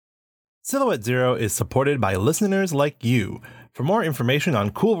Silhouette Zero is supported by listeners like you. For more information on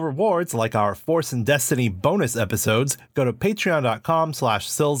cool rewards like our Force and Destiny bonus episodes, go to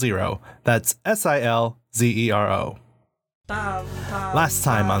patreon.com/SilZero. That's SILZERO. Last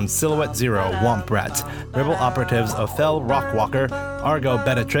time on Silhouette Zero Womp Rats, Rebel operatives Othel Rockwalker, Argo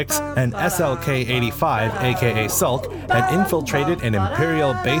Bellatrix, and SLK-85, aka Sulk, had infiltrated an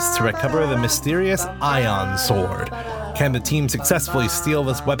Imperial base to recover the mysterious Ion Sword. Can the team successfully steal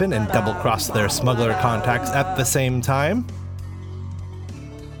this weapon and double-cross their smuggler contacts at the same time?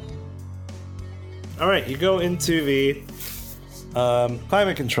 Alright, you go into the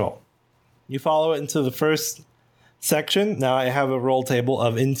climate control. You follow it into the first section. Now I have a roll table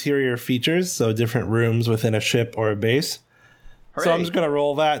of interior features, so different rooms within a ship or a base. Hooray. So I'm just going to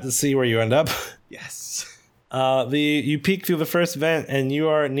roll that to see where you end up. Yes. You peek through the first vent and you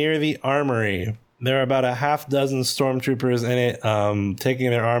are near the armory. There are about a half dozen stormtroopers in it, taking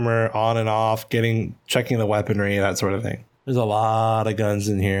their armor on and off, checking the weaponry, that sort of thing. There's a lot of guns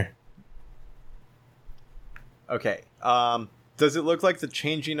in here. Okay. Does it look like the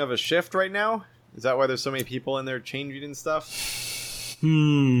changing of a shift right now? Is that why there's so many people in there changing and stuff?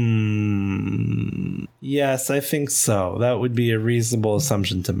 Yes, I think so. That would be a reasonable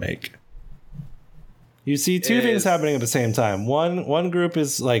assumption to make. You see two things happening at the same time. One group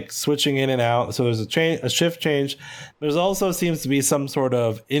is like switching in and out, so there's a shift change. There's also seems to be some sort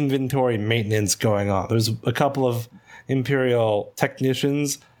of inventory maintenance going on. There's a couple of Imperial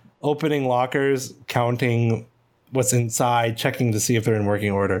technicians opening lockers, counting what's inside, checking to see if they're in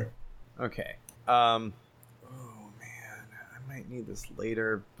working order. Okay. Oh man, I might need this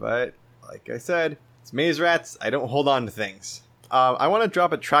later, but like I said, it's maze rats. I don't hold on to things. I want to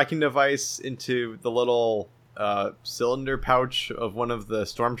drop a tracking device into the little cylinder pouch of one of the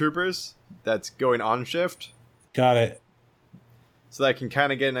stormtroopers that's going on shift. Got it. So that I can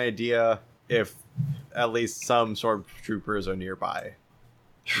kind of get an idea if at least some stormtroopers are nearby.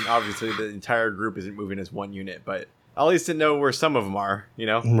 And obviously, the entire group isn't moving as one unit, but at least to know where some of them are, you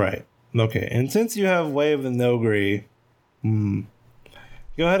know? Right. Okay, and since you have Way of the Noghri, go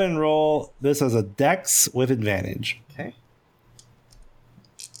ahead and roll this as a Dex with advantage. Okay.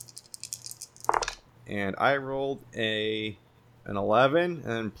 And I rolled an 11,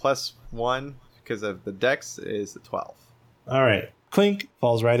 and plus 1 because of the Dex is a 12. All right. Clink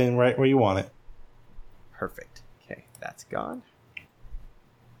falls right in right where you want it. Perfect. Okay, that's gone.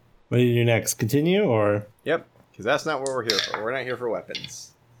 What do you do next? Continue or? Yep, because that's not what we're here for. We're not here for weapons.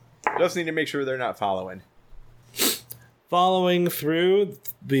 Just need to make sure they're not following. Following through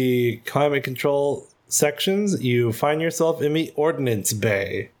the climate control sections, you find yourself in the ordnance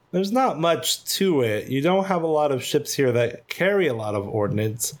bay. There's not much to it. You don't have a lot of ships here that carry a lot of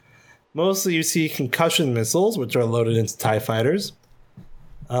ordnance. Mostly you see concussion missiles, which are loaded into TIE fighters.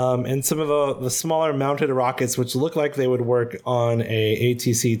 And some of the smaller mounted rockets, which look like they would work on a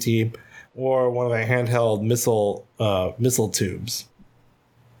ATCT or one of the handheld missile tubes.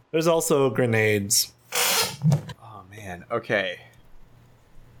 There's also grenades. Oh, man. Okay.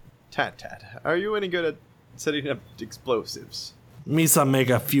 Tat, are you any good at setting up explosives? Misa make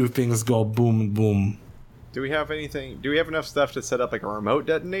a few things go boom, boom. Do we have enough stuff to set up like a remote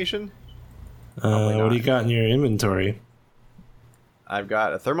detonation? What do you got in your inventory? I've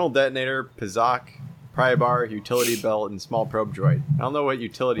got a thermal detonator, Pizak, pry bar, utility belt, and small probe droid. I don't know what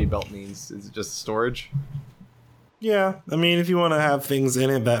utility belt means. Is it just storage? Yeah, I mean, if you want to have things in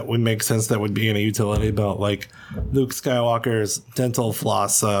it that would make sense, that would be in a utility belt, like Luke Skywalker's dental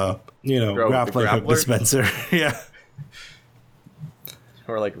floss, grappling hook dispenser. Yeah.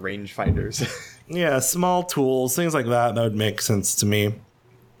 Or like rangefinders. Yeah, small tools, things like that would make sense to me.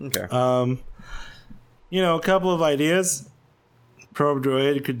 Okay. A couple of ideas. Probe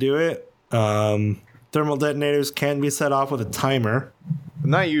droid could do it. Thermal detonators can be set off with a timer.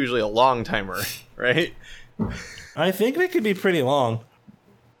 Not usually a long timer, right? I think they could be pretty long.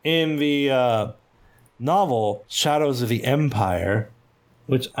 In the novel Shadows of the Empire,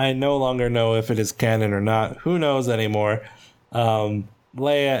 which I no longer know if it is canon or not, who knows anymore,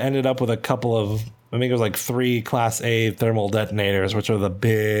 Leia ended up with a couple of, I think it was like 3 Class A thermal detonators, which are the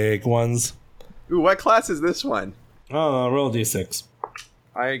big ones. Ooh, what class is this one? Oh, roll a d6.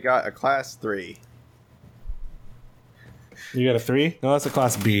 I got a Class 3. You got a 3? No, that's a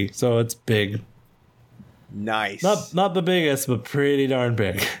Class B, so it's big. Nice. Not the biggest, but pretty darn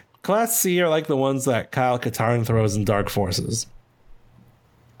big. Class C are like the ones that Kyle Katarn throws in Dark Forces.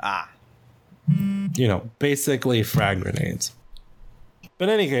 Ah. Basically frag grenades. But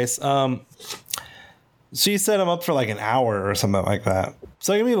in any case, she set them up for like an hour or something like that.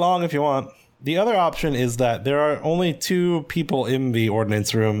 So it can be long if you want. The other option is that there are only 2 people in the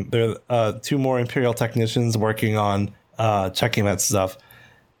ordnance room. There are 2 more Imperial technicians working on checking that stuff.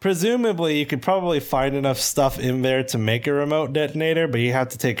 Presumably, you could probably find enough stuff in there to make a remote detonator, but you have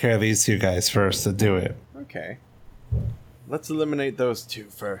to take care of these 2 guys first to do it. Okay. Let's eliminate those 2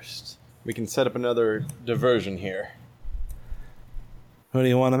 first. We can set up another diversion here. Who do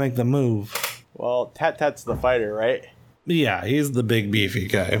you want to make the move? Well, Tat's the fighter, right? Yeah, he's the big beefy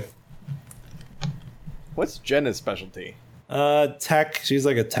guy. What's Jenna's specialty? Tech. She's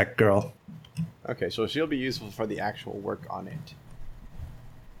like a tech girl. Okay, so she'll be useful for the actual work on it.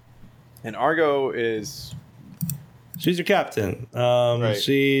 And Argo is... She's your captain. Right.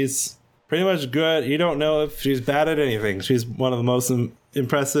 She's pretty much good. You don't know if she's bad at anything. She's one of the most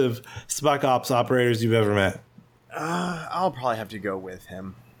impressive spec ops operators you've ever met. I'll probably have to go with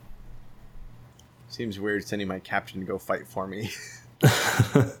him. Seems weird sending my captain to go fight for me.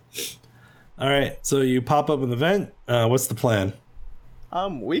 All right, so you pop up in the vent. What's the plan?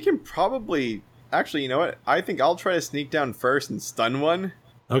 We can probably... Actually, you know what? I think I'll try to sneak down first and stun one.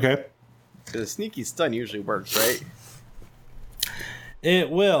 Okay. The sneaky stun usually works, right? It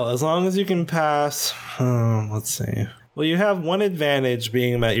will, as long as you can pass... let's see. Well, you have one advantage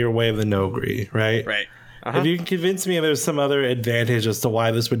being that you're way of the Nogri, right? Right. If you can convince me there's some other advantage as to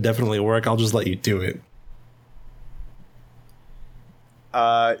why this would definitely work, I'll just let you do it.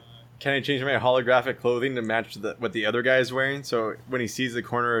 Can I change my holographic clothing to match what the other guy is wearing? So when he sees the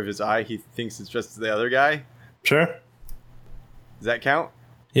corner of his eye, he thinks it's just the other guy? Sure. Does that count?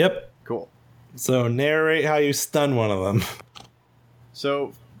 Yep. Cool. So narrate how you stun one of them.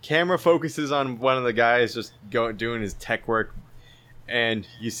 So camera focuses on one of the guys just doing his tech work, and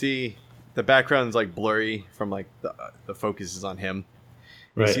you see the background's like blurry from like the focus is on him.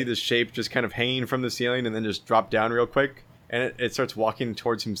 You see this shape just kind of hanging from the ceiling and then just drop down real quick, and it starts walking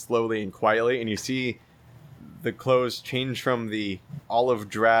towards him slowly and quietly, and you see the clothes change from the olive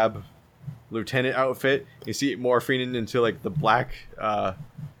drab lieutenant outfit. You see it morphing into like the black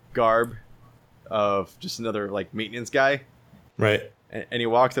garb of just another like maintenance guy. Right. And he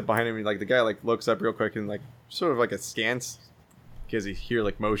walks up behind him, and like the guy like looks up real quick and like sort of like a scans because he hear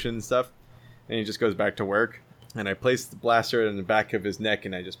like motion and stuff, and he just goes back to work. And I place the blaster in the back of his neck,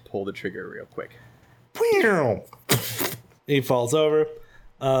 and I just pull the trigger real quick. He falls over.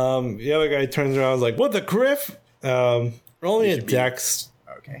 The other guy turns around and is like, "What the griff?" Roll me a dex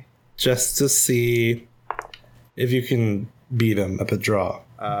Okay. just to see if you can beat him at the draw.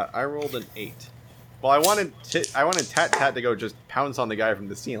 I rolled an 8. Well, I wanted Tat to go just pounce on the guy from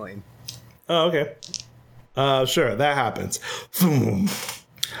the ceiling. Oh, okay. Sure, that happens. Boom.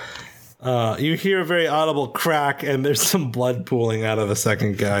 You hear a very audible crack, and there's some blood pooling out of the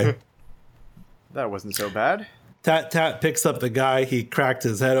second guy. That wasn't so bad. Tat picks up the guy. He cracked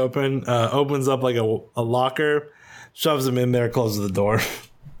his head open, opens up like a locker, shoves him in there, closes the door.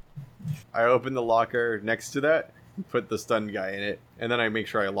 I open the locker next to that, put the stunned guy in it, and then I make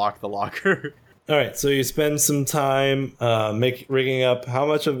sure I lock the locker. All right, so you spend some time rigging up how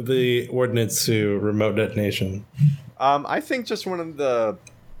much of the ordnance to remote detonation? I think just one of the...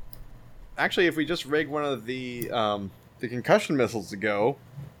 Actually, if we just rig one of the concussion missiles to go,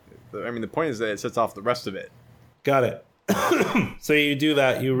 I mean, the point is that it sets off the rest of it. Got it. So you do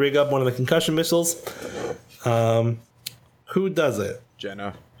that. You rig up one of the concussion missiles. Who does it?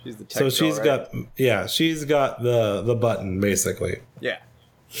 Jenna. She's the tech So she's girl, right? she's got the button, basically. Yeah.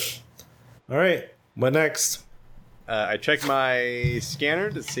 All right, what next? I check my scanner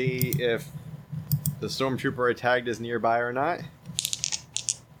to see if the stormtrooper I tagged is nearby or not.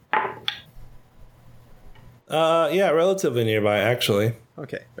 Yeah, relatively nearby, actually.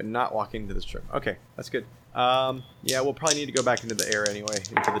 Okay, but not walking into this room. Okay, that's good. Yeah, we'll probably need to go back into the air anyway,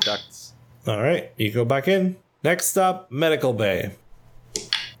 into the ducts. All right, you go back in. Next stop, medical bay.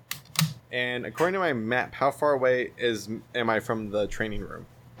 And according to my map, how far away am I from the training room?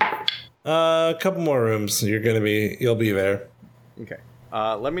 A couple more rooms. You'll be there. Okay.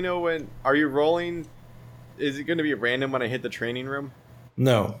 Let me know when. Are you rolling? Is it going to be random when I hit the training room?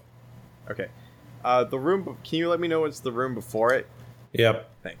 No. Okay. The room. Can you let me know what's the room before it? Yep.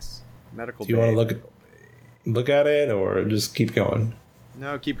 Thanks. Medical. Do you want to look at it or just keep going?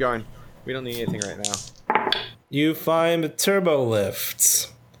 No, keep going. We don't need anything right now. You find the turbo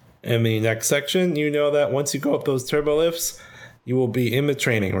lifts. In the next section, you know that once you go up those turbo lifts, you will be in the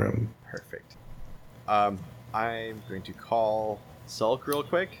training room. Perfect. I'm going to call Sulk real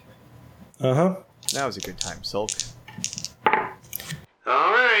quick. Uh-huh. Now is a good time, Sulk. All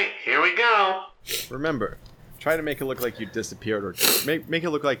right, here we go. Remember, try to make it look like you disappeared, or make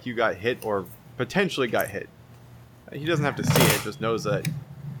it look like you got hit or potentially got hit. He doesn't have to see it, just knows that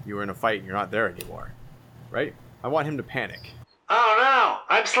You were in a fight and you're not there anymore. Right? I want him to panic. Oh no!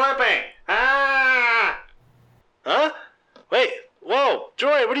 I'm slipping! Ah! Huh? Wait! Whoa!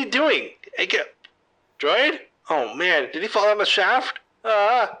 Droid, what are you doing? Droid? Oh man, did he fall down the shaft?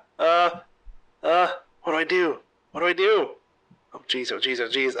 What do I do? What do I do? Oh jeez,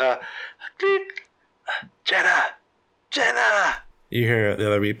 click! Jenna! You hear the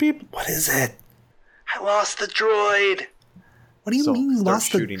other beep, beep. What is it? I lost the droid! What do you mean you start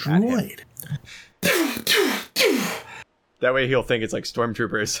lost the shooting at him. droid? That way he'll think it's like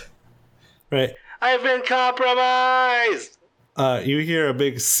stormtroopers. Right. I've been compromised! You hear a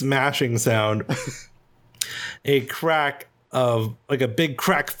big smashing sound. A crack of, like a big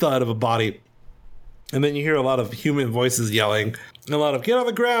crack thud of a body. And then you hear a lot of human voices yelling. And a lot of, get on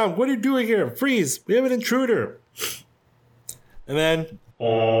the ground! What are you doing here? Freeze! We have an intruder! And then...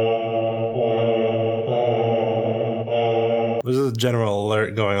 There's a general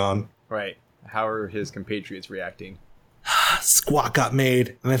alert going on. Right. How are his compatriots reacting? Squawk got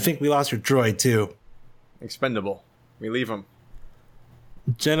made. And I think we lost your droid, too. Expendable. We leave him.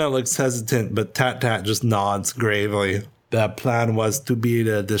 Jenna looks hesitant, but Tat just nods gravely. That plan was to be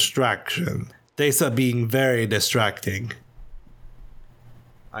the distraction. They saw being very distracting.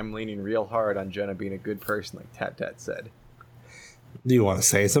 I'm leaning real hard on Jenna being a good person, like Tat said. Do you want to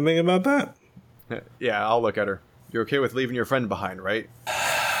say something about that? Yeah, I'll look at her. You're okay with leaving your friend behind, right?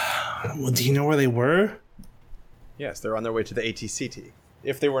 Well, do you know where they were? Yes, they're on their way to the ATCT.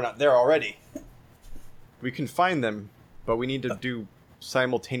 If they were not there already. We can find them, but we need to do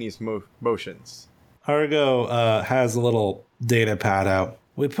simultaneous motions. Argo has a little data pad out.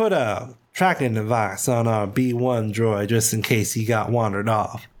 We put a tracking device on our B1 droid just in case he got wandered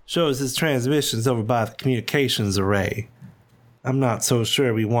off. Shows his transmissions over by the communications array. I'm not so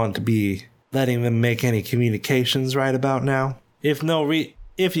sure we want to be letting them make any communications right about now. If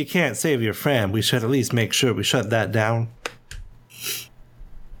you can't save your friend, we should at least make sure we shut that down.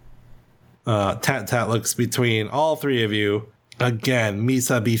 Tat looks between all three of you. Again,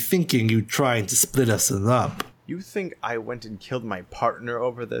 Misa be thinking you trying to split us up. You think I went and killed my partner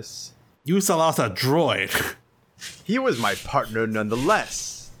over this? You lost a droid. He was my partner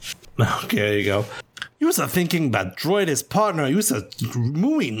nonetheless. Okay, there you go. You was thinking that droid is partner. You was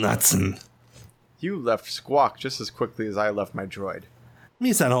mooey nutsin. You left Squawk just as quickly as I left my droid.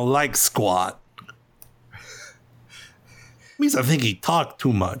 Misa don't like squat. Misa think he talked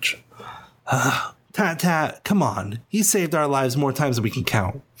too much. Tat, come on. He saved our lives more times than we can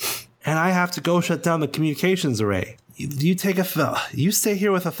count. And I have to go shut down the communications array. You take you stay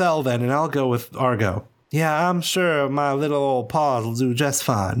here with Athel then, and I'll go with Argo. Yeah, I'm sure my little old paws will do just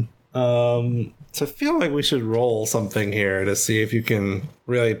fine. So I feel like we should roll something here to see if you can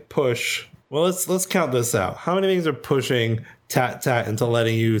really push. Well, let's count this out. How many things are pushing Tat into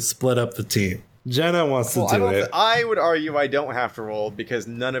letting you split up the team? Jenna wants to do it. I would argue I don't have to roll because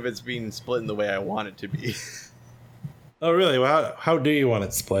none of it's being split in the way I want it to be. Oh, really? Well, how do you want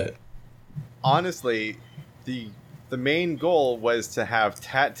it split? Honestly, the main goal was to have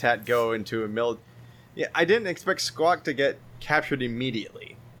Tat go into a Yeah, I didn't expect Squawk to get captured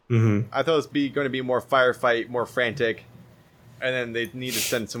immediately. Mm-hmm. I thought it was going to be more firefight, more frantic, and then they'd need to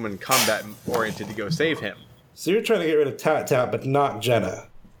send someone combat-oriented to go save him. So you're trying to get rid of Tat, but not Jenna.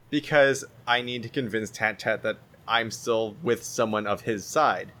 Because I need to convince Tat that I'm still with someone of his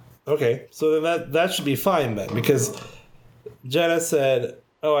side. Okay, so then that should be fine then, because Jenna said...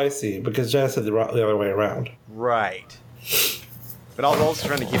 Oh, I see, because Jenna said the other way around. Right. But I was also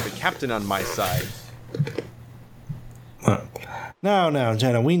trying to keep the captain on my side. Now,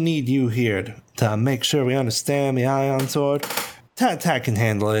 Jenna, we need you here to make sure we understand the ion sword. Tat can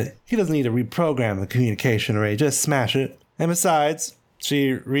handle it. He doesn't need to reprogram the communication array, just smash it. And besides,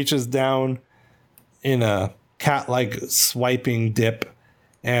 she reaches down in a cat-like swiping dip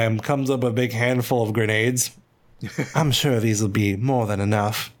and comes up with a big handful of grenades. I'm sure these will be more than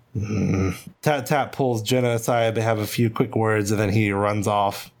enough. Tat pulls Jenna aside. They have a few quick words, and then he runs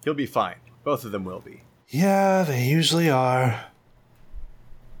off. He'll be fine. Both of them will be. Yeah, they usually are.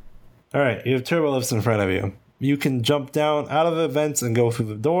 All right, you have turbo lifts in front of you. You can jump down out of the vents and go through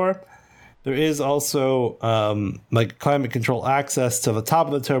the door. There is also like climate control access to the top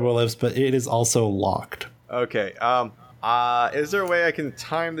of the turbo lifts, but it is also locked. Okay. Is there a way I can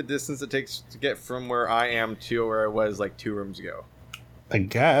time the distance it takes to get from where I am to where I was like 2 rooms ago? I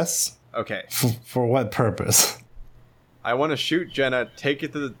guess. Okay. For what purpose? I want to shoot Jenna, take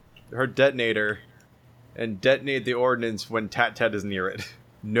it to her detonator, and detonate the ordnance when Tat is near it.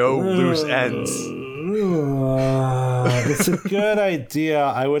 No loose ends. It's a good idea.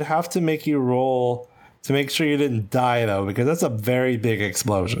 I would have to make you roll to make sure you didn't die, though, because that's a very big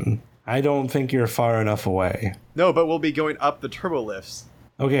explosion. I don't think you're far enough away. No, but we'll be going up the turbo lifts.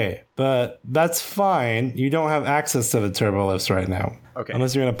 Okay, but that's fine. You don't have access to the turbo lifts right now. Okay.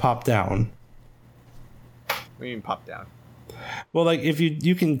 Unless you're going to pop down. What do you mean pop down? Well, like, if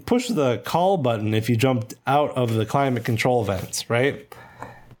you can push the call button if you jumped out of the climate control vents, right?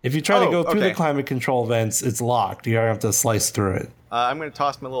 If you try to go through the climate control vents, it's locked. You have to slice through it. I'm going to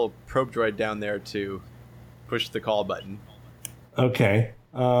toss my little probe droid down there to push the call button. Okay.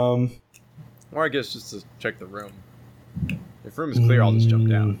 Or I guess just to check the room. If room is clear, I'll just jump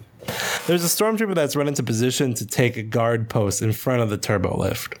down. There's a stormtrooper that's run into position to take a guard post in front of the turbo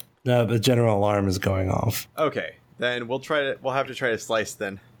lift. Now the general alarm is going off. Okay, then we'll have to try to slice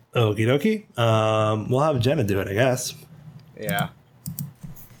then. Okie dokie. We'll have Jenna do it, I guess. Yeah.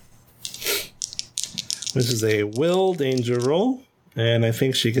 Which is a will danger roll, and I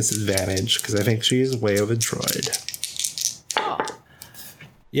think she gets advantage because I think she's way over the droid.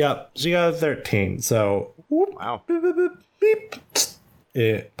 Yep, she got a 13. So, whoop, Wow. beep, beep, beep, beep.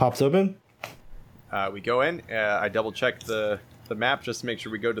 It pops open. We go in. I double check the map just to make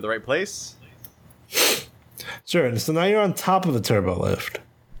sure we go to the right place. Sure. So now you're on top of the turbo lift.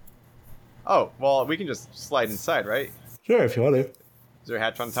 Oh, well, we can just slide inside, right? Sure, if you want to. Is there a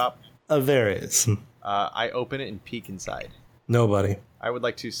hatch on top? There is. I open it and peek inside. Nobody. I would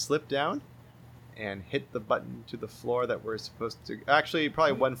like to slip down and hit the button to the floor that we're supposed to... Actually,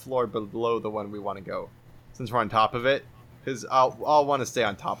 probably one floor below the one we want to go. Since we're on top of it. Because I'll want to stay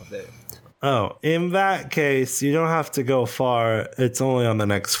on top of it. Oh, in that case, you don't have to go far. It's only on the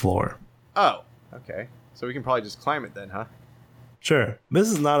next floor. Oh, okay. So we can probably just climb it then, huh? Sure. This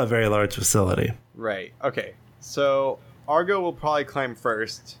is not a very large facility. Right. Okay. So Argo will probably climb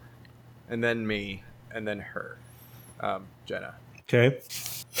first. And then me. And then her. Jenna. Okay.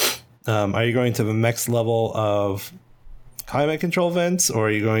 Are you going to the next level of climate control vents, or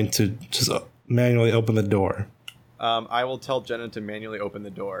are you going to just manually open the door? I will tell Jenna to manually open the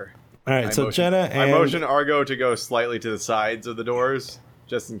door. All right, Jenna and... I motion Argo to go slightly to the sides of the doors,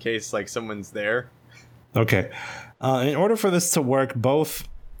 just in case, like, someone's there. Okay. In order for this to work, both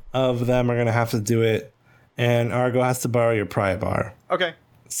of them are going to have to do it, and Argo has to borrow your pry bar. Okay.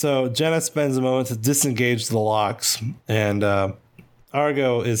 So Jenna spends a moment to disengage the locks, and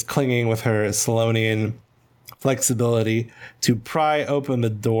Argo is clinging with her Salonian flexibility to pry open the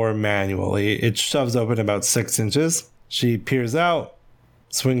door manually. It shoves open about 6 inches. She peers out,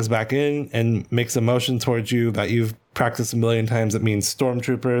 swings back in, and makes a motion towards you that you've practiced a million times. It means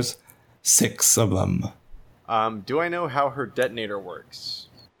stormtroopers, 6 of them. Do I know how her detonator works?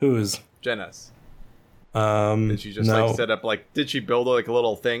 Whose? Jenna's. Did she just no. like set up did she build like a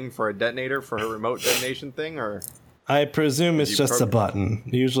little thing for a detonator for her remote detonation thing, or? I presume it's just a button.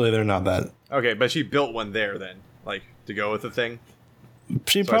 Usually they're not that. Okay, but she built one there then, like to go with the thing.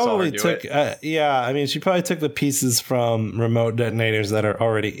 She So I saw her probably do took, she probably took the pieces from remote detonators that are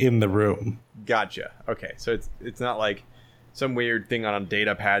already in the room. Gotcha. Okay, so it's not like some weird thing on a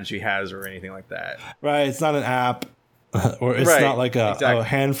data pad she has or anything like that. Right, it's not an app, or it's Right, not like a exactly.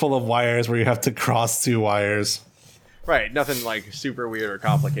 handful of wires where you have to cross 2 wires. Right, nothing like super weird or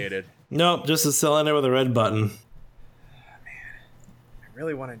complicated. Nope, just a cylinder with a red button. I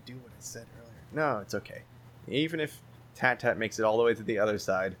really want to do what I said earlier. No, it's okay. Even if Tat makes it all the way to the other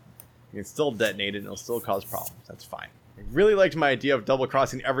side, you can still detonate it and it'll still cause problems. That's fine. I really liked my idea of double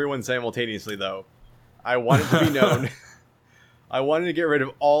crossing everyone simultaneously, though. I wanted to be known. I wanted to get rid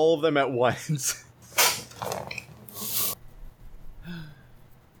of all of them at once.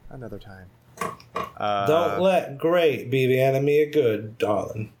 Another time. Don't let great be the enemy of good,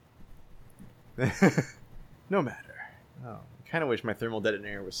 darling. No matter. Oh, I kind of wish my thermal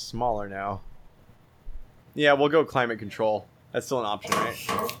detonator was smaller now. Yeah, we'll go climate control. That's still an option,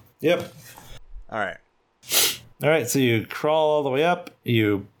 right? Yep. All right. All right, so you crawl all the way up,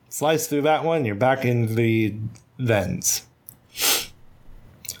 you slice through that one, you're back in the vents.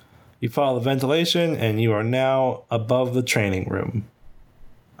 You follow the ventilation, and you are now above the training room.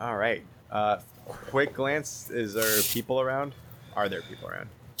 All right. Quick glance. Is there people around? Are there people around?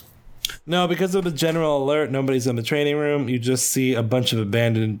 No, because of the general alert, nobody's in the training room. You just see a bunch of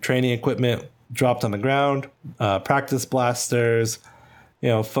abandoned training equipment dropped on the ground, practice blasters,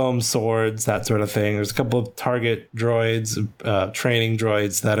 foam swords, that sort of thing. There's a couple of target droids, training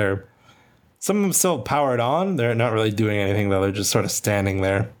droids that are, some of them still powered on. They're not really doing anything, though. They're just sort of standing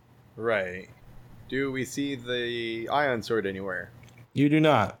there. Right. Do we see the ion sword anywhere? You do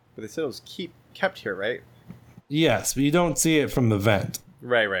not. But they said it was kept here, right? Yes, but you don't see it from the vent.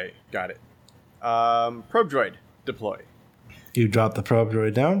 Right. Got it. Probe droid, deploy. You drop the probe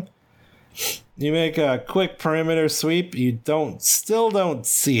droid down. You make a quick perimeter sweep. You still don't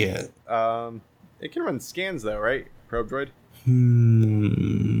see it. It can run scans though, right? Probe droid?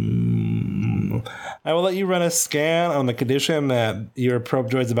 I will let you run a scan on the condition that your probe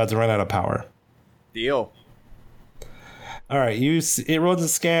droid's about to run out of power. Deal. All right, it runs a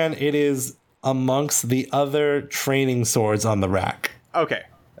scan. It is amongst the other training swords on the rack. Okay.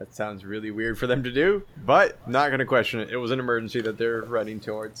 That sounds really weird for them to do, but not going to question it. It was an emergency that they're running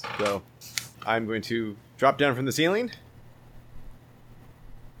towards, so I'm going to drop down from the ceiling.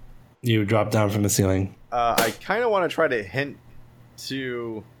 You drop down from the ceiling. I kind of want to try to hint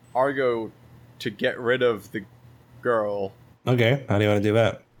to Argo to get rid of the girl. Okay, how do you want to do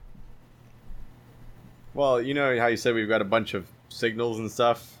that? Well, you know how you said we've got a bunch of signals and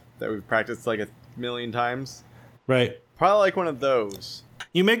stuff that we've practiced like 1,000,000 times? Right. Probably like one of those.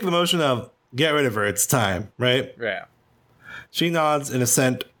 You make the motion of, get rid of her, it's time, right? Yeah. She nods in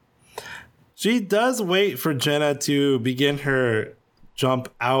assent. She does wait for Jenna to begin her jump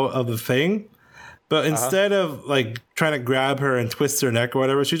out of the thing, but instead of like trying to grab her and twist her neck or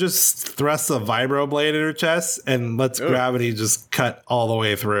whatever, she just thrusts a vibro blade in her chest and lets gravity just cut all the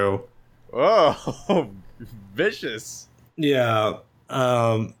way through. Oh, vicious. Yeah.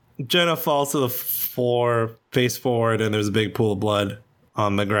 Jenna falls to the floor, face forward, and there's a big pool of blood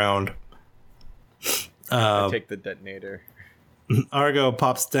on the ground. I take the detonator. Argo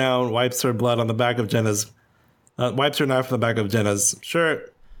pops down, wipes her blood on the back of Jenna's, wipes her knife on the back of Jenna's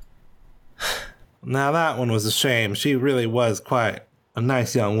shirt. Now that one was a shame. She really was quite a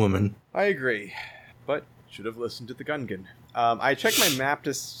nice young woman. I agree, but should have listened to the Gungan. I checked my map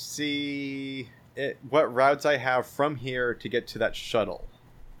to see what routes I have from here to get to that shuttle.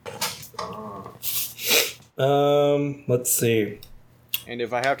 Let's see. And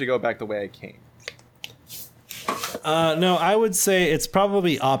if I have to go back the way I came. No, I would say it's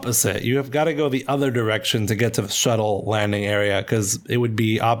probably opposite. You have got to go the other direction to get to the shuttle landing area because it would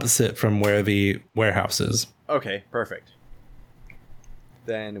be opposite from where the warehouse is. Okay, perfect.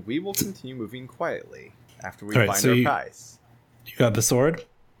 Then we will continue moving quietly after we All right, find so our you- prize. You got the sword?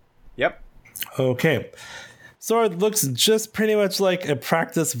 Yep. Okay. Sword looks just pretty much like a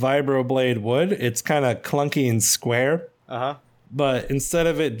practice vibroblade would. It's kind of clunky and square, Uh-huh. but instead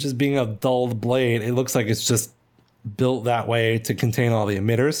of it just being a dulled blade, it looks like it's just built that way to contain all the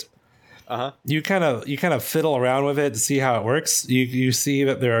emitters. Uh-huh. You kind of fiddle around with it to see how it works. You see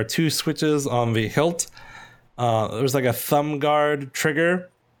that there are two switches on the hilt. There's like a thumb guard trigger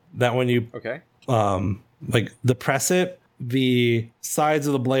that when you Okay. like depress it, the sides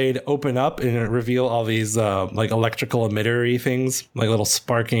of the blade open up and reveal all these like electrical emitter-y things, like little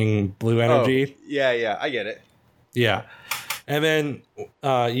sparking blue energy. Oh, yeah, I get it. Yeah. And then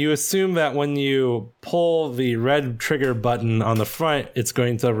you assume that when you pull the red trigger button on the front, it's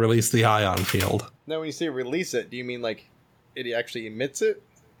going to release the ion field. Now, when you say release it, do you mean like it actually emits it?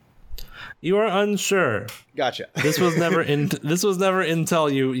 You are unsure. Gotcha. This was never until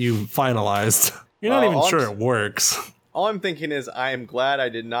you finalized. You're not Well, even all sure I'm- it works. All I'm thinking is I am glad I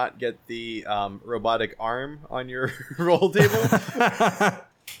did not get the robotic arm on your roll table.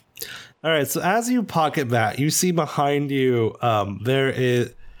 All right, so as you pocket that, you see behind you there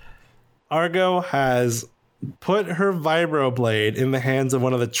is Argo has put her vibroblade in the hands of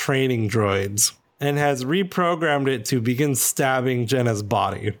one of the training droids and has reprogrammed it to begin stabbing Jenna's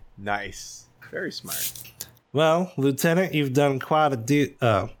body. Nice. Very smart. Well, Lieutenant, you've done quite a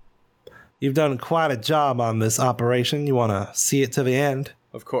job on this operation. You want to see it to the end?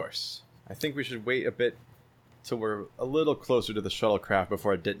 Of course. I think we should wait a bit till we're a little closer to the shuttlecraft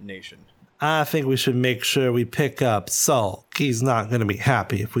before a detonation. I think we should make sure we pick up Sulk. He's not going to be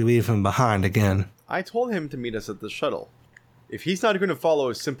happy if we leave him behind again. I told him to meet us at the shuttle. If he's not going to follow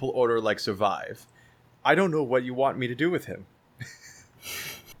a simple order like survive, I don't know what you want me to do with him.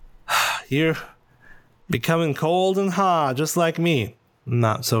 You're becoming cold and hard, just like me.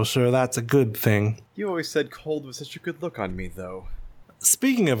 Not so sure that's a good thing. You always said cold was such a good look on me, though.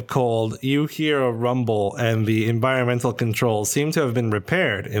 Speaking of cold, you hear a rumble, and the environmental controls seem to have been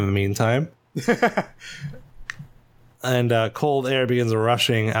repaired in the meantime. And cold air begins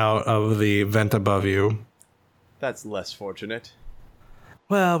rushing out of the vent above you. That's less fortunate.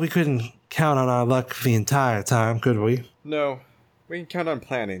 Well, we couldn't count on our luck the entire time, could we? No, we can count on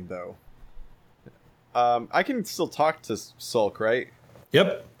planning, though. I can still talk to Sulk, right?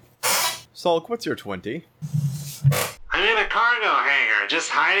 Yep. Sulk, what's your 20? I'm in a cargo hangar, just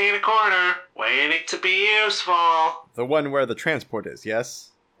hiding in a corner, waiting to be useful. The one where the transport is,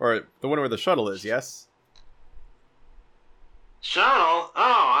 yes? Or the one where the shuttle is, yes? Shuttle?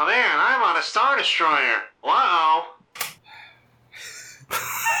 Oh, man, I'm on a Star Destroyer. Uh-oh.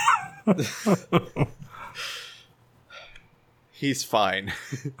 He's fine.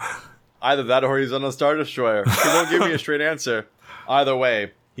 Either that or he's on a Star Destroyer. He won't give me a straight answer. Either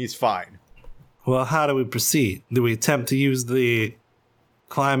way, he's fine. Well, how do we proceed? Do we attempt to use the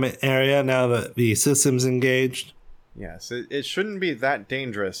climate area now that the system's engaged? Yes, it shouldn't be that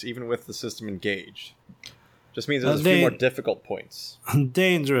dangerous, even with the system engaged. Just means there's a few more difficult points.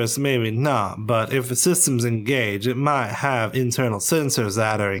 Dangerous, maybe not, but if the system's engaged, it might have internal sensors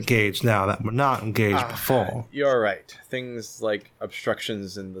that are engaged now that were not engaged before. You're right. Things like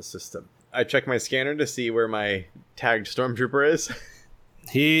obstructions in the system. I check my scanner to see where my tagged stormtrooper is.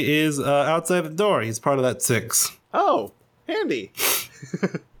 He is outside the door. He's part of that 6. Oh, handy.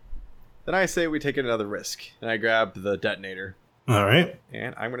 Then I say we take another risk, and I grab the detonator. All right.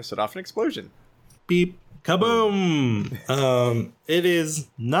 And I'm going to set off an explosion. Beep. Kaboom! It is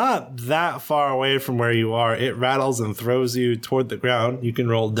not that far away from where you are. It rattles and throws you toward the ground. You can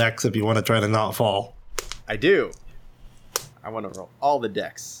roll dex if you want to try to not fall. I do. I want to roll all the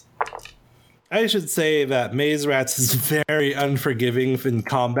decks. I should say that Maze Rats is very unforgiving in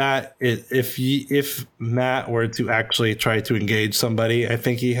combat. If Matt were to actually try to engage somebody, I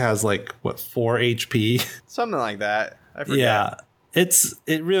think he has 4 HP. Something like that. I forget. Yeah,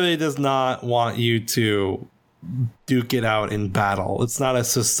 it really does not want you to duke it out in battle. It's not a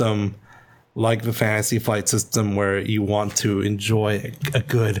system like the Fantasy Flight system where you want to enjoy a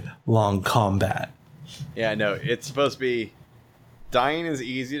good long combat. Yeah, no, it's supposed to be dying is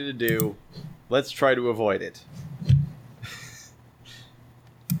easy to do. Let's try to avoid it.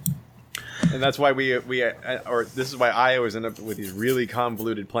 And that's why this is why I always end up with these really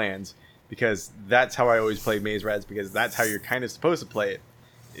convoluted plans, because that's how I always play Maze Rats, because that's how you're kind of supposed to play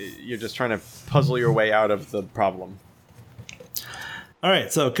it. You're just trying to puzzle your way out of the problem. All right,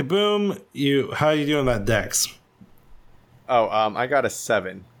 so Kaboom, how are you doing that dex? Oh, I got a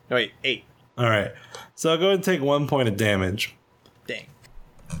 7. No, wait, 8. All right, so I'll go ahead and take 1 point of damage. Dang.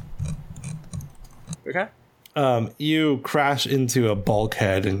 Okay. You crash into a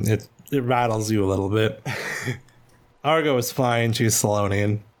bulkhead and it rattles you a little bit. Argo is fine. She's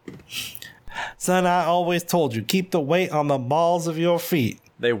Salonian. Son, I always told you, keep the weight on the balls of your feet.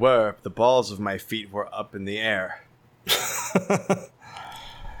 They were. The balls of my feet were up in the air.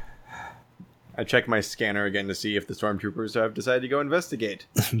 I check my scanner again to see if the stormtroopers have decided to go investigate.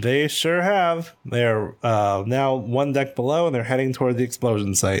 They sure have. They're now 1 deck below and they're heading toward the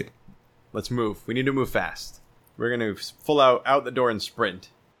explosion site. Let's move. We need to move fast. We're going to full out the door and sprint.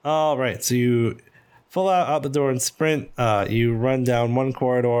 All right, so you full out the door and sprint. You run down one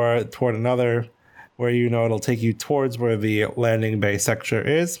corridor toward another where you know it'll take you towards where the landing bay sector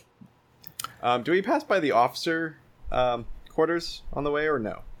is. Do we pass by the officer quarters on the way or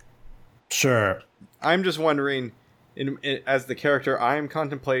no? Sure. I'm just wondering, as the character, I'm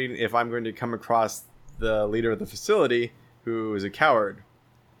contemplating if I'm going to come across the leader of the facility who is a coward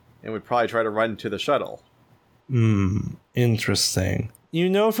and would probably try to run to the shuttle. Interesting. You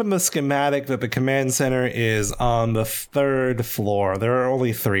know from the schematic that the command center is on the 3rd floor. There are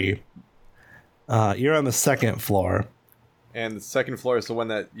only 3. You're on the 2nd floor. And the 2nd floor is the one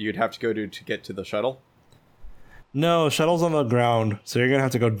that you'd have to go to get to the shuttle? No, shuttle's on the ground, so you're going to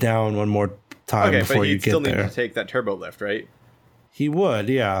have to go down one more time before you get there. Okay, but he'd still need to take that turbo lift, right? He would,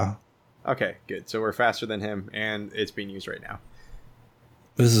 yeah. Okay, good. So we're faster than him, and it's being used right now.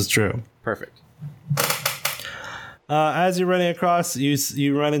 This is true. Perfect. As you're running across,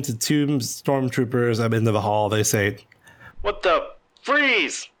 you run into 2 stormtroopers up into the hall. They say, "What the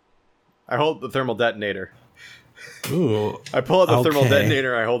freeze?" I hold the thermal detonator. Ooh. I pull out the thermal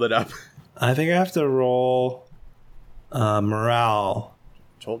detonator, I hold it up. I think I have to roll morale.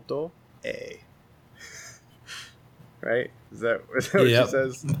 Cholto A. Right? Is that what she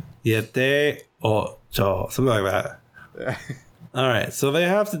says? Yete ocho. Something like that. Yeah. All right, so they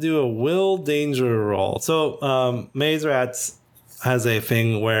have to do a will danger roll. So Maze Rats has a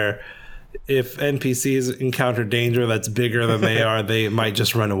thing where if NPCs encounter danger that's bigger than they are, they might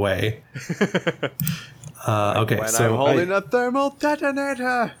just run away. Okay, when so I'm holding a thermal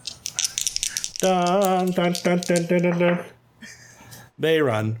detonator. Dun, dun, dun, dun, dun, dun, dun. They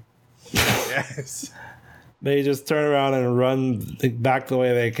run. Yes. They just turn around and run back the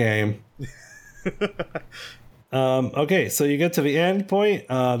way they came. Okay, so you get to the end point.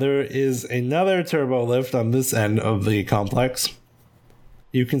 There is another turbo lift on this end of the complex.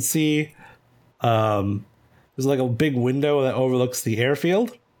 You can see there's like a big window that overlooks the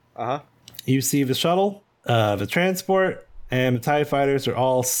airfield. Uh-huh. You see the shuttle, the transport, and the TIE fighters are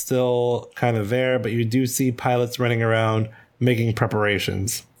all still kind of there, but you do see pilots running around making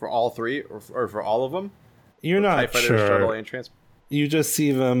preparations. For all 3 or for all of them? You're not TIE fighter, sure. shuttle, and transport? you just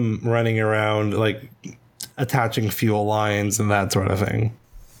see them running around, like attaching fuel lines and that sort of thing.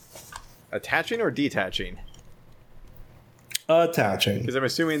 Attaching or detaching? Attaching. Because I'm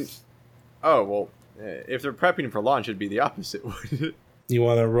assuming... Oh, well, if they're prepping for launch, it'd be the opposite, wouldn't it? You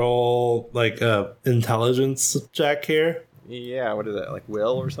want to roll like a intelligence check here? Yeah, what is that, like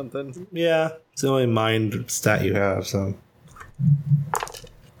will or something? Yeah, it's the only mind stat you have, so.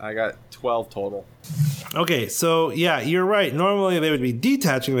 I got 12 total. Okay, so yeah, you're right. Normally they would be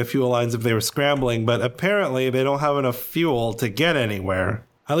detaching the fuel lines if they were scrambling, but apparently they don't have enough fuel to get anywhere.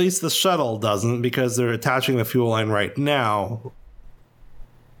 At least the shuttle doesn't, because they're attaching the fuel line right now.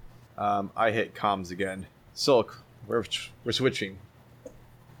 I hit comms again. Silk, we're switching.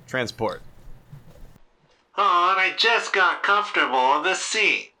 Transport. Oh, and I just got comfortable in the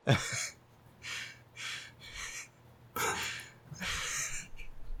seat.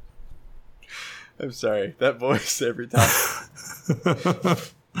 I'm sorry, that voice every time.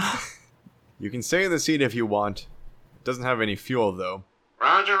 You can stay in the seat if you want. It doesn't have any fuel, though.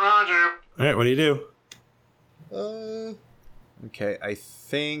 Roger, roger. All right, what do you do? Okay, I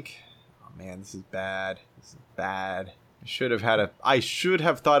think... Oh man, this is bad. This is bad. I should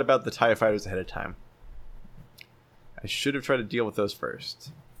have thought about the TIE fighters ahead of time. I should have tried to deal with those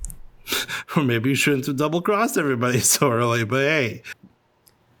first. Or maybe you shouldn't have double-crossed everybody so early, but hey.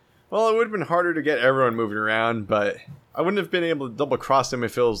 Well, it would have been harder to get everyone moving around, but I wouldn't have been able to double-cross them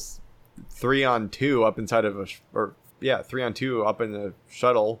if it was 3-on-2 up inside of 3-on-2 up in the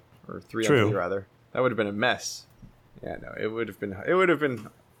shuttle, or 3-on-3 rather. That would have been a mess. Yeah, no, it would have been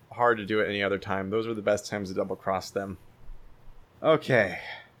hard to do it any other time. Those were the best times to double-cross them. Okay.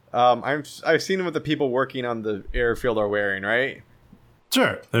 I've seen what the people working on the airfield are wearing, right?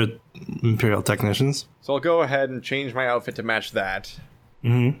 Sure, they're Imperial technicians. So I'll go ahead and change my outfit to match that.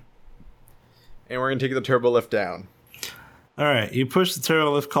 Mm-hmm. And we're going to take the turbo lift down. All right, you push the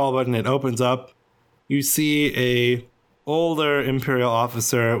turbo lift call button, it opens up. You see a older Imperial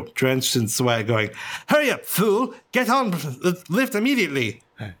officer drenched in sweat going, "Hurry up, fool! Get on the lift immediately!"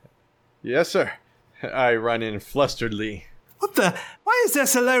 Yes, sir. I run in flusteredly. What the? Why is there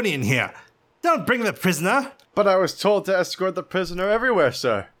Salonian here? Don't bring the prisoner! But I was told to escort the prisoner everywhere,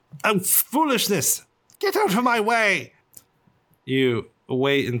 sir. Oh, foolishness! Get out of my way! You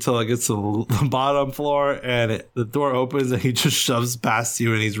wait until it gets to the bottom floor, and the door opens, and he just shoves past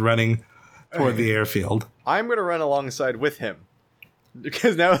you, and he's running toward the airfield. I'm going to run alongside with him.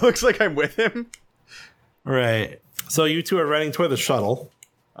 Because now it looks like I'm with him. Right. So you two are running toward the shuttle.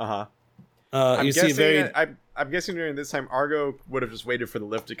 Uh-huh. You see I'm guessing during this time, Argo would have just waited for the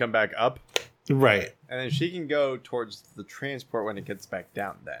lift to come back up. Right. And then she can go towards the transport when it gets back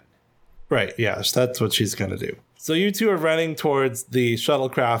down then. Right, yes, that's what she's going to do. So you two are running towards the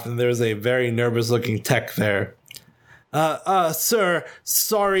shuttlecraft, and there's a very nervous-looking tech there. Sir,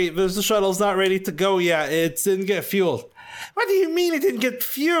 sorry, the shuttle's not ready to go yet. It didn't get fueled. What do you mean it didn't get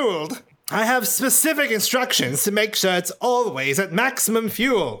fueled? I have specific instructions to make sure it's always at maximum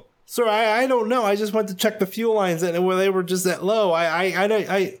fuel. Sir, I don't know. I just went to check the fuel lines, and where they were just at low.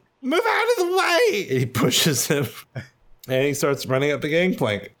 I move out of the way! And he pushes him, and he starts running up the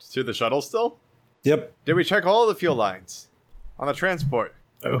gangplank. To the shuttle still? Yep. Did we check all the fuel lines? On the transport?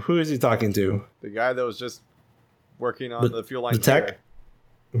 Who is he talking to? The guy that was just working on the fuel lines. The tech?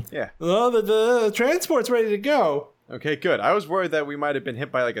 There. Yeah. Oh, the transport's ready to go. Okay, good. I was worried that we might have been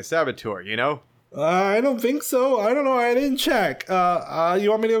hit by like a saboteur, you know? I don't think so. I don't know. I didn't check. You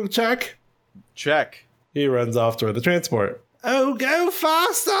want me to go check? Check. He runs off toward the transport. Oh, go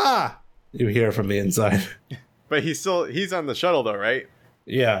faster! You hear from the inside. But he's on the shuttle though, right?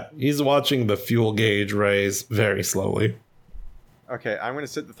 Yeah, he's watching the fuel gauge raise very slowly. Okay, I'm going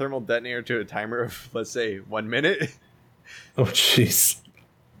to set the thermal detonator to a timer of, let's say, 1 minute. Oh, jeez.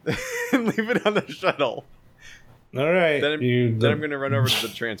 And leave it on the shuttle. All right. Then I'm going to run over to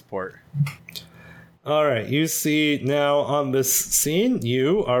the transport. All right, you see now on this scene,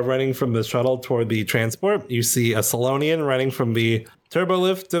 you are running from the shuttle toward the transport. You see a Salonian running from the turbo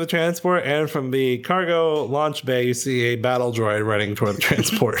lift to the transport, and from the cargo launch bay, you see a battle droid running toward the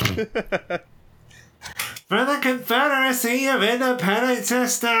transport. For the Confederacy of Independent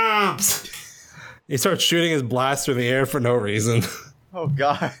Systems! He starts shooting his blaster in the air for no reason. Oh,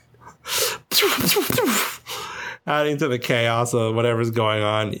 God. Adding to the chaos of whatever's going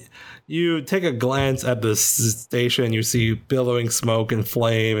on. You take a glance at the station, you see billowing smoke and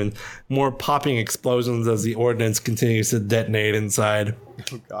flame and more popping explosions as the ordnance continues to detonate inside.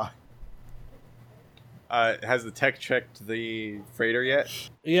 Oh, God. Has the tech checked the freighter yet?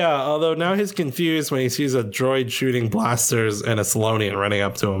 Yeah, although now he's confused when he sees a droid shooting blasters and a Salonian running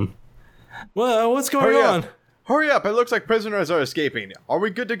up to him. Well, what's going on? Hurry up! It looks like prisoners are escaping. Are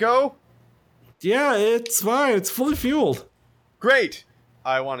we good to go? Yeah, it's fine. It's fully fueled. Great!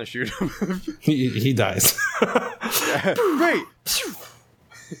 I want to shoot him. He dies. Great!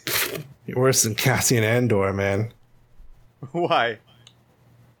 You're worse than Cassian Andor, man. Why?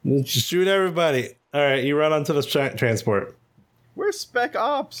 Just shoot everybody. All right, you run onto the transport. We're Spec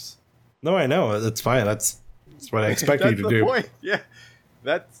Ops. No, I know. It's fine. That's what I expect you That's to the do. point. Yeah,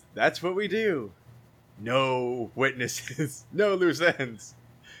 that's what we do. No witnesses. No loose ends.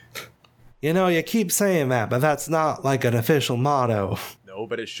 You know, you keep saying that, but that's not like an official motto. No,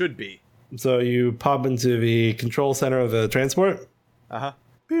 but it should be. So you pop into the control center of the transport. Uh-huh.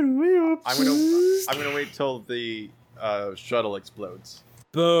 I'm gonna wait till the shuttle explodes.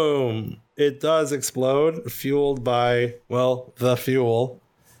 Boom. It does explode, fueled by, well, the fuel.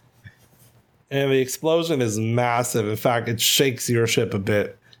 And the explosion is massive. In fact, it shakes your ship a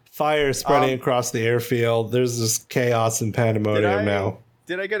bit. Fire spreading across the airfield. There's this chaos and pandemonium now.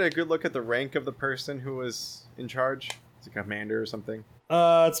 Did I get a good look at the rank of the person who was in charge? Is it a commander or something?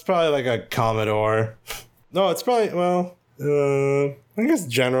 It's probably like a Commodore. No, it's probably, well, I guess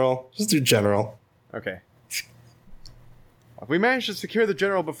general. Just do general. Okay. We managed to secure the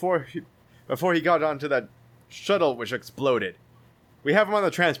general before he got onto that shuttle which exploded. We have him on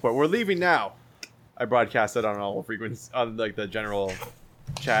the transport. We're leaving now. I broadcast it on all frequencies on like the general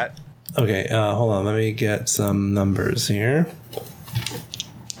chat. Okay, hold on. Let me get some numbers here.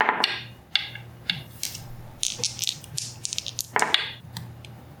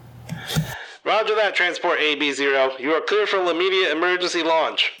 Roger that, Transport AB0. You are clear for immediate emergency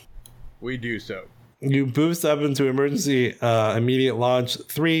launch. We do so. You boost up into emergency immediate launch.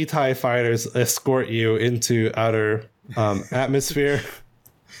 3 TIE fighters escort you into outer atmosphere.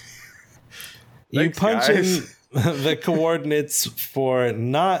 You Thanks, punch guys. in the coordinates for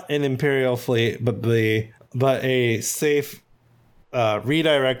not an Imperial fleet, but a safe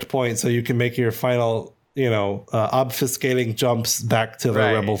redirect point, so you can make your final, obfuscating jumps back to the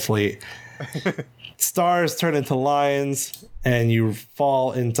Right. Rebel fleet. Stars turn into lions, and you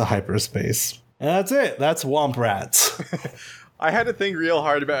fall into hyperspace. And that's it. That's Womp Rats. I had to think real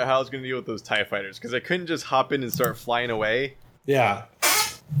hard about how I was going to deal with those TIE fighters because I couldn't just hop in and start flying away. Yeah.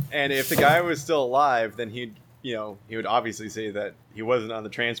 And if the guy was still alive, then he would obviously say that he wasn't on the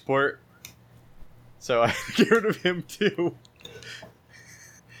transport. So I had to get rid of him too.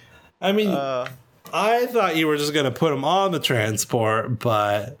 I mean, I thought you were just going to put him on the transport,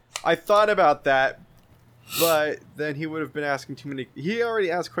 but... I thought about that, but then he would have been asking too many. He already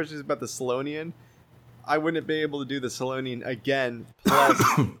asked questions about the Salonian. I wouldn't be able to do the Salonian again, plus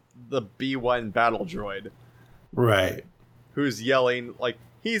the B1 battle droid, Right. who's yelling like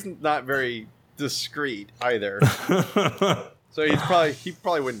he's not very discreet either. So he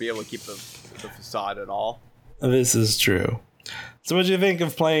probably wouldn't be able to keep the facade at all. This is true. So what do you think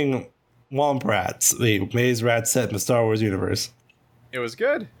of playing Womp Rats, the Maze Rat set in the Star Wars universe? It was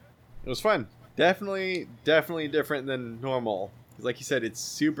good. It was fun. Definitely different than normal. 'Cause like you said, it's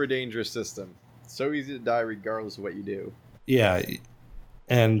super dangerous system. It's so easy to die regardless of what you do. Yeah.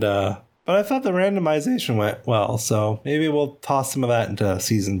 And, but I thought the randomization went well, so maybe we'll toss some of that into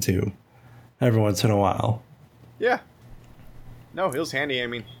Season 2 every once in a while. Yeah. No, it was handy. I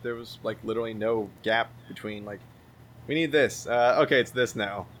mean, there was like literally no gap between like, we need this. Okay, it's this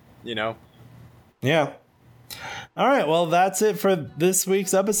now. Yeah. All right, well, that's it for this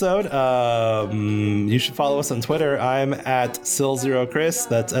week's episode. You should follow us on Twitter. I'm at Sil0Chris.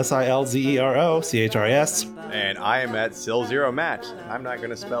 That's SILZEROCHRIS. And I am at Sil0Matt. I'm not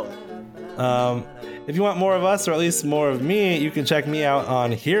gonna spell it. If you want more of us, or at least more of me, you can check me out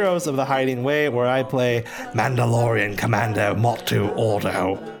on Heroes of the Hiding Way, where I play Mandalorian Commander Motu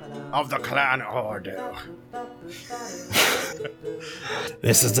Ordo. Of the Clan Ordo.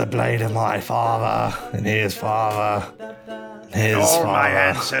 This is the blade of my father, and his father, and his All father. my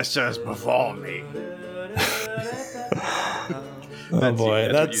ancestors before me. Oh boy,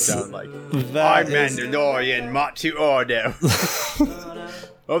 that's what you sound like. that I'm is- Mandalorian Motu Ordo.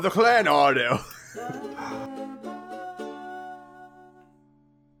 Of the Clan Ordo.